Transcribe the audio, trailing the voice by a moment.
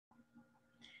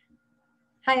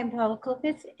Hi, I'm Paula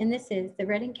Kopitz, and this is the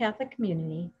Reading Catholic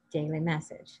Community Daily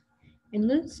Message. In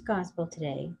Luke's Gospel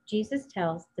today, Jesus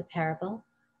tells the parable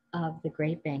of the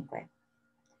great banquet.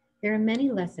 There are many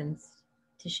lessons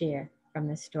to share from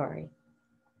this story,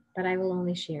 but I will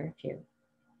only share a few.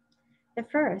 The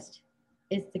first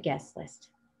is the guest list.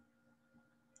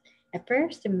 At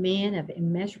first, a man of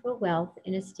immeasurable wealth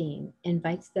and esteem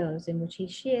invites those in which he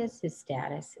shares his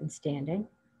status and standing,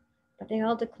 but they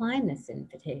all decline this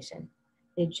invitation.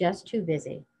 They're just too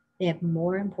busy. They have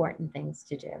more important things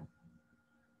to do.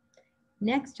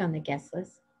 Next on the guest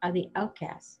list are the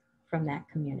outcasts from that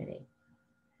community.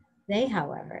 They,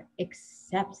 however,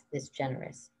 accept this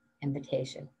generous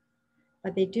invitation,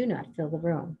 but they do not fill the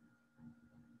room.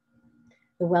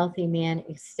 The wealthy man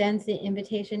extends the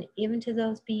invitation even to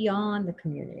those beyond the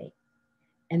community,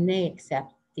 and they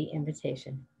accept the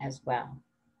invitation as well.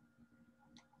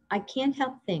 I can't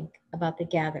help think about the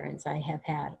gatherings I have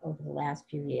had over the last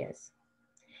few years,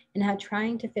 and how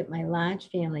trying to fit my large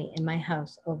family in my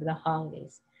house over the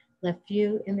holidays left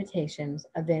few invitations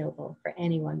available for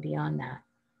anyone beyond that.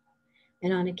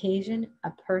 And on occasion,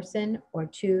 a person or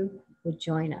two would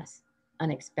join us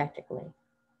unexpectedly.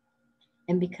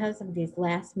 And because of these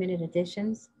last minute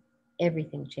additions,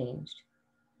 everything changed.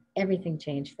 Everything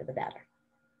changed for the better.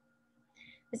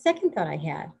 The second thought I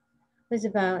had was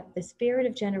about the spirit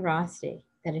of generosity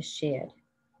that is shared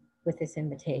with this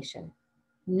invitation.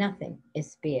 Nothing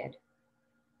is spared.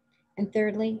 And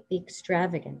thirdly, the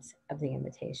extravagance of the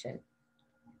invitation.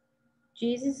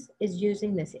 Jesus is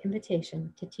using this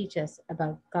invitation to teach us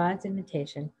about God's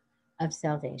invitation of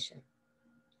salvation.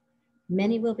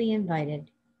 Many will be invited,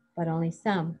 but only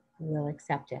some will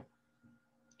accept it.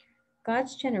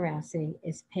 God's generosity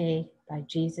is paid by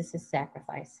Jesus'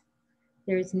 sacrifice.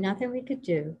 There is nothing we could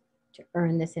do to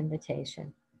earn this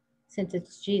invitation, since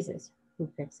it's Jesus who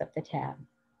picks up the tab.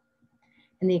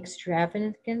 And the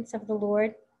extravagance of the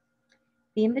Lord,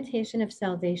 the invitation of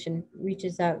salvation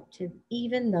reaches out to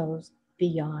even those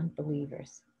beyond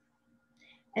believers.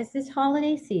 As this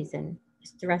holiday season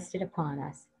is thrusted upon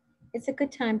us, it's a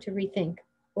good time to rethink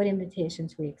what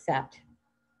invitations we accept.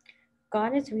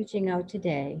 God is reaching out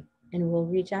today and will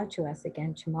reach out to us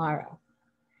again tomorrow.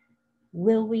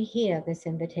 Will we hear this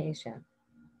invitation?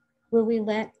 Will we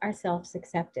let ourselves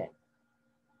accept it?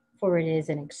 For it is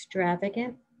an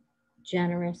extravagant,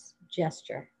 generous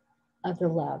gesture of the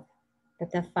love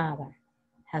that the Father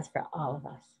has for all of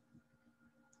us.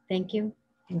 Thank you,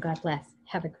 and God bless.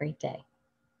 Have a great day.